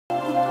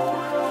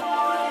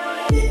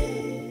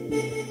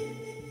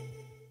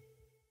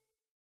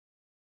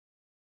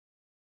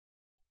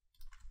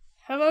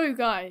Hello you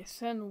guys,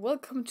 and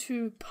welcome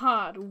to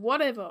part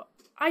whatever,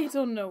 I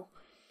don't know,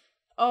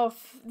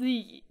 of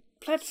the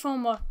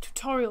platformer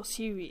tutorial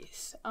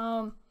series.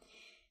 In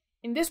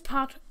this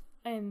part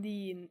and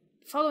the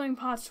following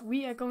parts,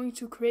 we are going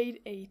to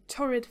create a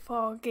turret for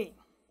our game.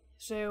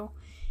 So,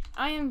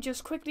 I am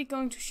just quickly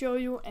going to show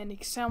you an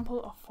example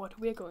of what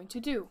we are going to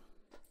do.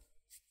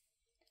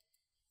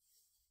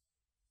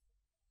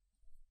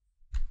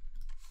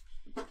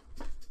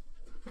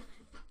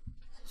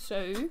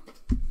 So,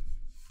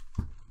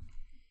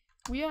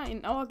 we are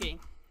in our game,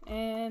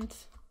 and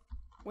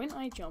when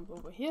I jump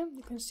over here,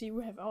 you can see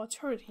we have our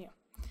turret here.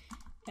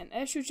 And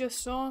as you just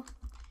saw,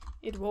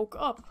 it woke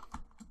up,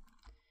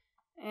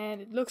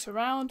 and it looks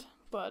around,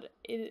 but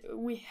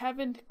we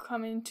haven't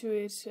come into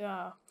its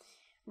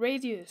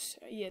radius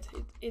yet.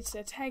 It's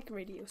attack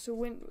radius. So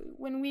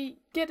when we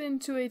get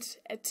into its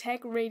attack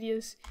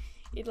radius,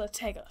 it'll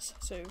attack us.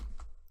 So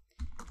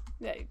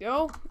there you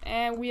go,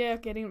 and we are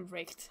getting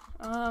wrecked.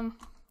 So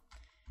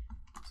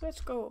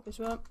let's go up as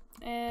well,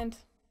 and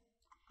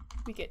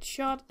we get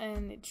shot,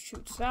 and it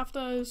shoots after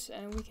us,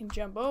 and we can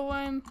jump over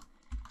him.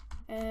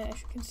 And as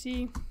you can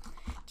see,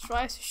 it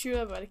tries to shoot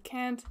us, but it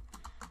can't,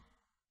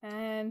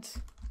 and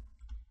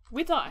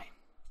we die.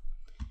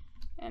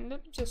 And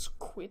let me just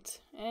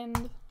quit,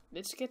 and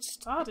let's get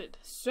started.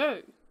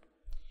 So,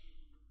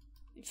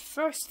 the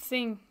first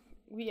thing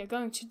we are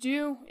going to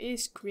do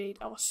is create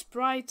our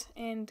sprite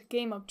and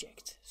game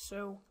object.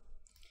 So,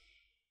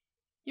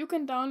 you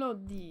can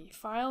download the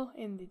file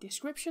in the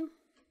description.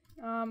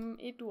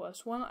 It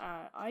was one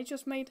I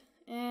just made,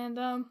 and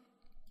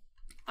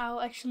I'll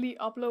actually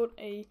upload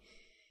a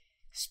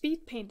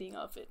speed painting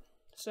of it.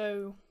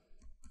 So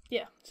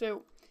yeah,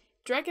 so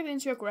drag it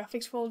into your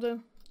graphics folder,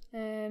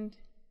 and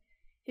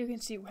you can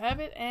see we have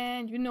it,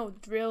 and you know the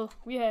drill.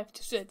 We have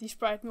to set the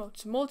sprite mode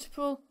to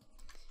multiple,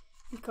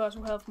 because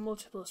we have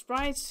multiple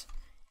sprites.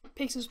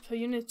 Pixels per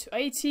unit to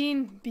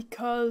 18,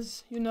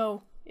 because you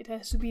know it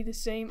has to be the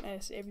same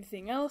as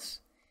everything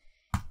else.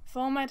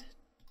 Format,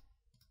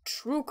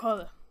 true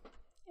color,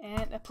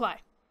 and apply.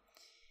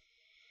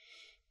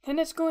 Then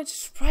let's go into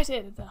sprite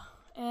editor,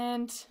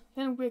 and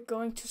then we're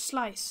going to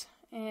slice,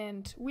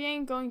 and we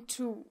ain't going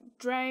to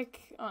drag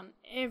on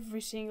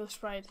every single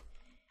sprite.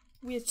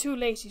 We are too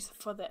lazy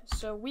for that,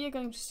 so we are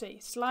going to say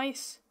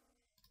slice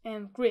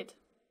and grid,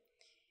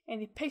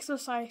 and the pixel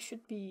size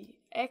should be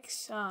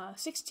x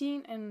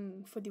 16,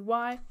 and for the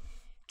y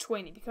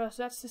 20, because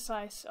that's the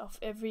size of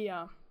every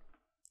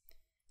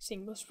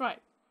single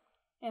sprite.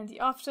 And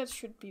the offset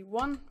should be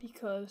 1,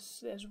 because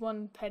there's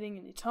one padding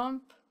in the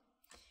top,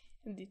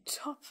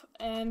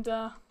 and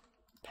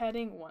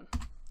padding 1.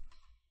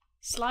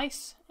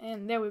 Slice,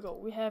 and there we go.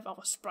 We have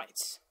our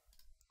sprites.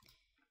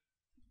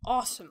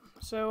 Awesome.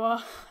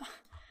 So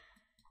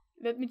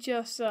let me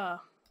just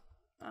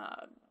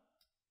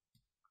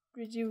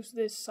reduce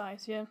this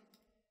size here.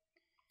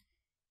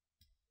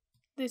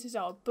 This is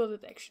our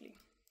bullet actually.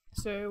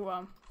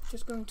 So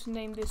just going to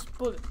name this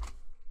bullet.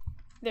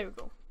 There we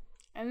go.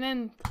 And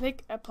then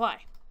click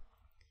apply.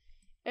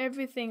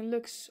 Everything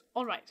looks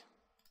alright.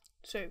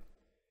 So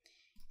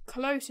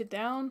close it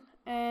down,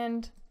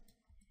 and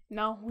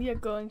now we are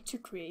going to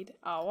create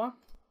our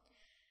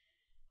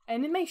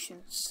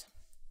animations.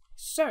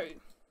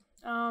 So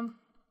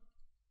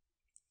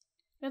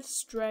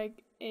let's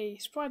drag a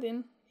sprite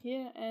in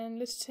here, and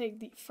let's take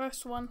the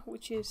first one,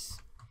 which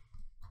is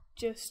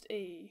just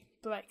a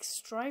black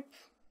stripe,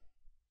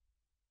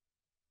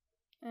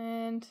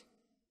 and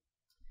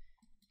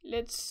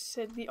let's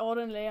set the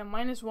order layer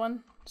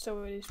 -1,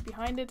 so it is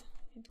behind it.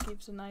 It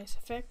gives a nice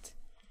effect.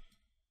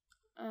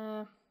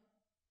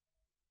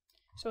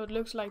 So it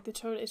looks like the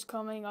turret is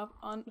coming up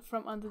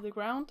from under the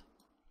ground.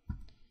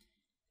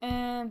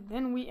 And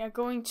then we are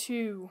going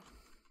to...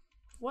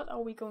 What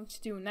are we going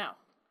to do now?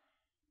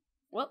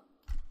 Well,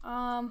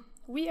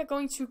 we are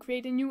going to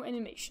create a new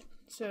animation.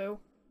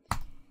 So,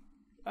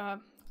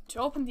 to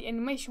open the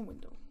animation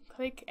window,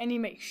 click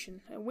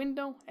animation,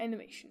 window,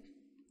 animation.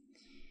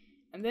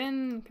 And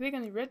then click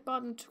on the red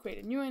button to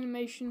create a new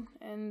animation,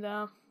 and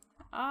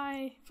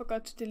I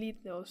forgot to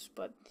delete those,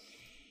 but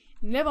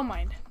never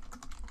mind.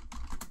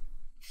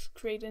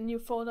 Create a new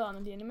folder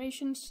under the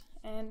animations,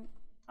 and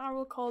I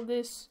will call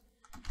this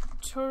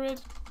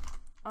turret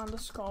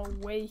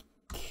 _ wake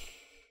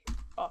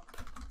up.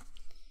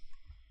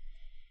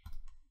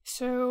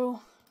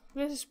 So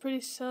this is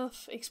pretty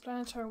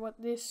self-explanatory what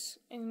this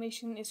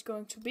animation is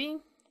going to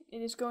be.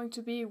 It is going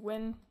to be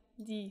when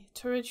the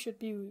turret should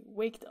be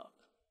waked up.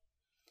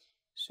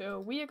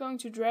 So we are going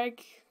to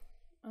drag,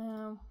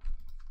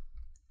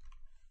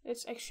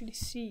 let's actually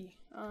see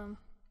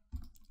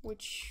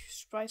which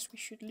sprites we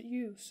should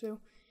use. So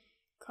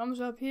comes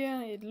up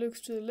here, it looks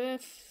to the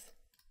left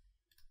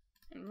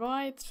and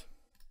right,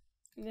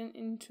 and then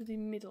into the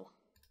middle.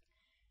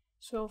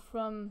 So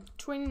from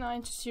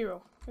 29 to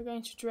 0, we're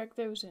going to drag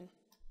those in.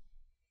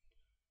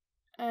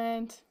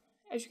 And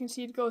as you can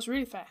see, it goes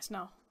really fast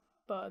now,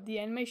 but the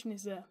animation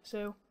is there.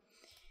 So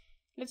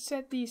let's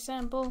set the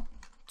sample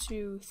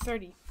to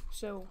 30,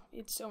 so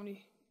it's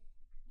only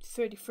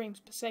 30 frames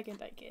per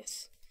second, I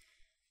guess.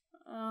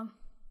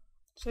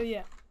 So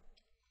yeah,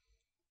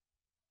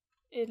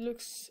 it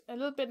looks a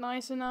little bit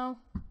nicer now.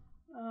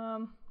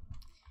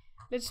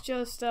 Let's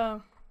just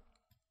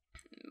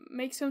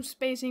make some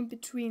spacing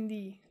between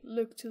the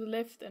look to the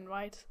left and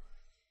right,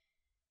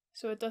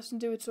 so it doesn't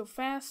do it so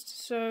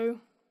fast.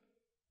 So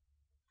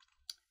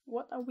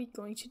what are we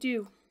going to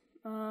do?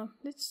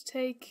 Let's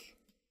take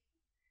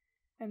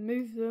and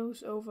move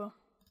those over.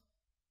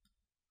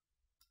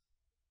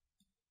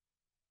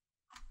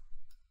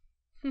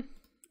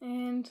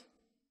 And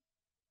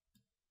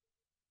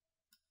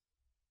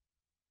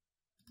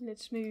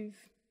let's move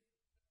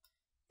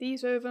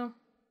these over.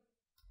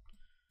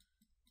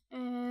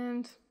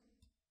 And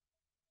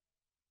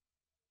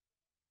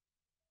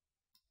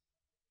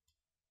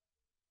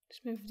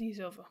let's move these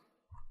over.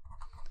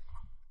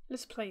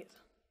 Let's play it.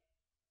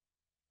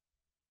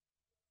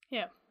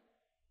 Yeah,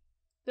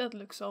 that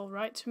looks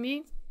alright to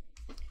me.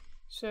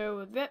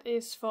 So that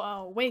is for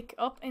our wake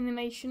up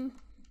animation.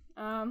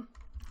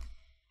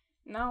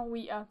 Now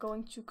we are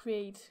going to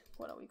create,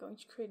 what are we going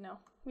to create now?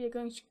 We are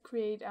going to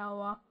create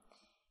our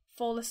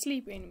fall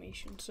asleep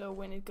animation, so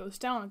when it goes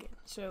down again.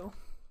 So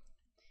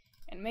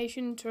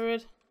animation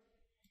turret,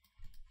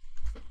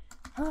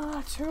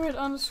 turret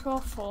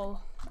underscore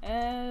fall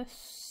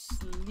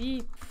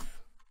asleep.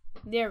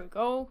 There we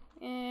go.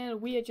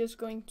 And we are just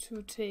going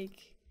to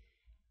take,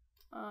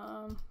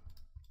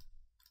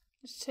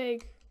 let's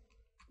take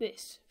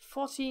this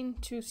 14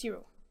 to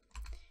 0.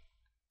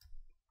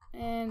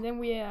 And then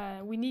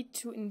we need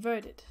to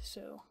invert it,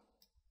 so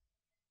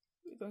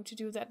we're going to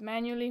do that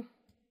manually.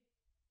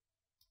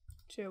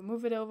 So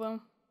move it over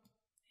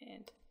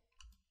and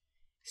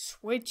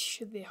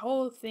switch the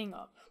whole thing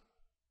up.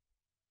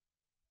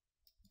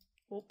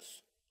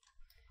 Oops.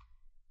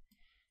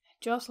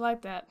 Just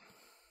like that.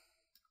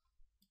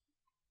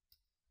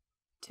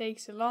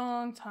 Takes a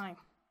long time.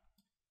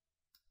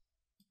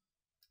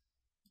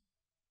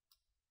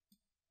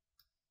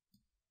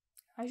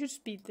 I should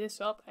speed this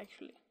up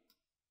actually.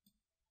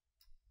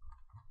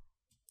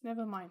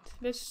 Never mind.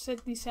 Let's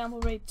set the sample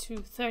rate to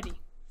 30,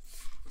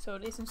 so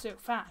it isn't so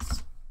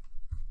fast.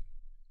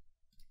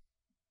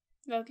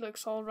 That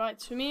looks alright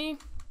to me.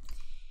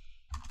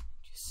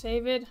 Just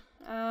save it.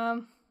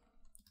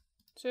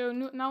 So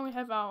now we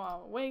have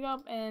our wake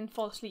up and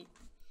fall asleep.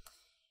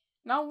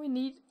 Now we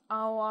need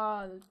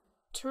our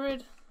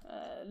turret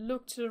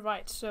look to the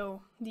right,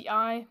 so the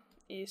eye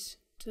is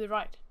to the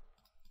right.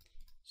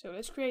 So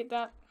let's create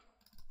that.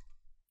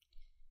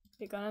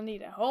 We're gonna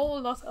need a whole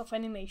lot of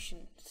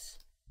animations.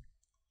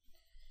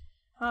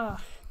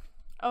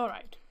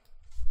 Alright.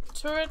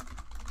 Turret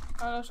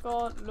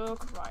underscore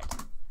look right.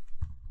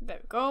 There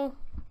we go.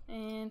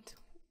 And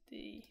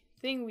the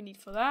thing we need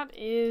for that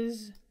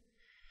is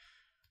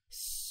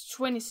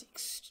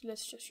 26.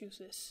 Let's just use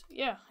this.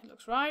 Yeah, it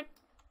looks right.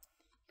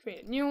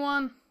 Create a new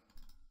one.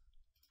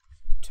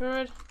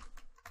 Turret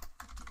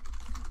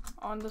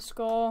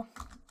underscore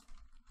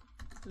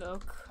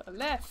look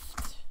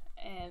left.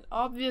 And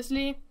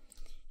obviously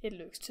it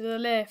looks to the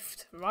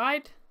left,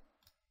 right?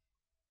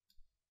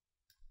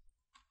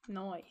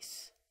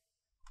 Nice.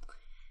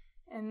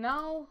 And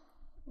now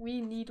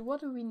we need, what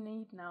do we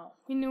need now?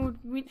 Oh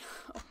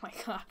my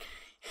god.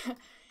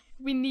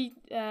 We need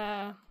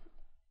an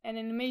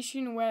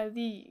animation where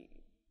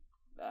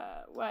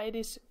it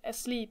is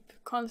asleep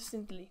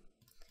constantly.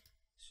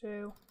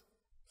 So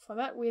for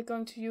that we're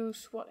going to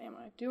use, what am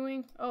I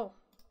doing? Oh,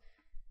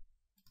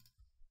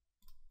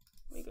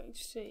 we're going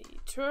to say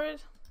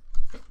turret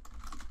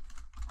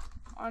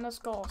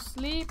underscore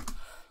sleep.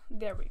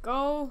 There we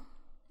go.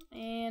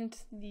 And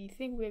the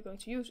thing we're going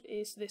to use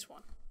is this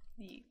one,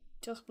 the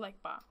just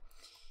black bar.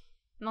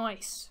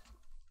 Nice.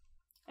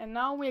 And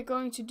now we're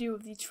going to do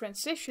the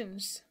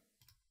transitions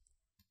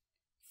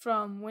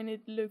from when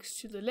it looks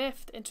to the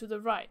left and to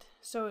the right,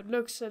 so it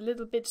looks a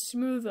little bit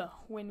smoother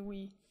when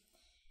we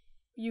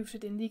use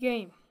it in the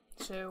game.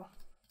 So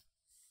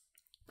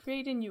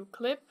create a new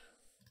clip,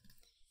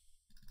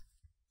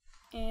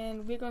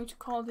 and we're going to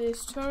call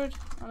this turret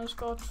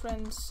underscore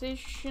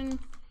transition,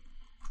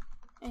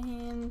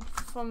 and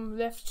from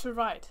left to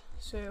right.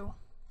 So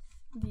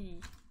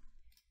the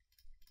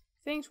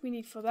things we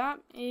need for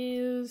that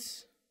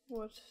is,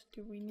 what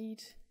do we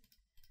need?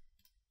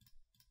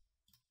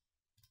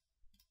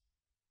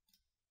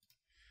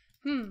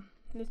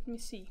 Let me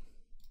see.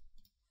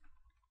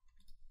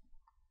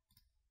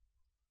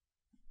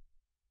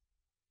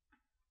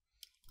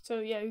 So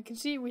yeah, you can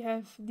see we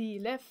have the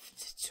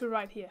left to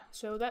right here.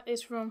 So that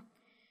is from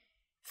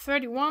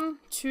 31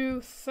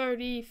 to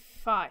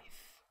 35.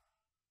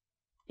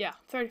 Yeah,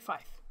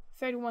 35.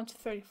 31 to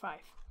 35.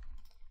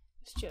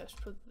 Let's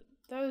just put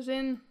those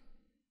in.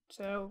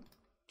 So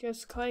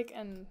just click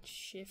and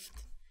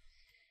shift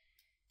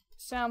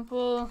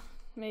sample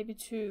maybe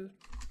to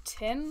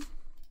 10.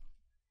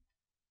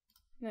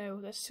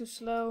 No, that's too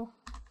slow.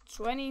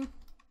 20.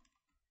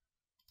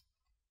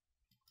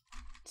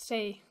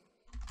 Say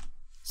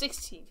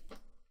 16.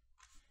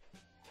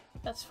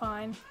 That's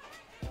fine.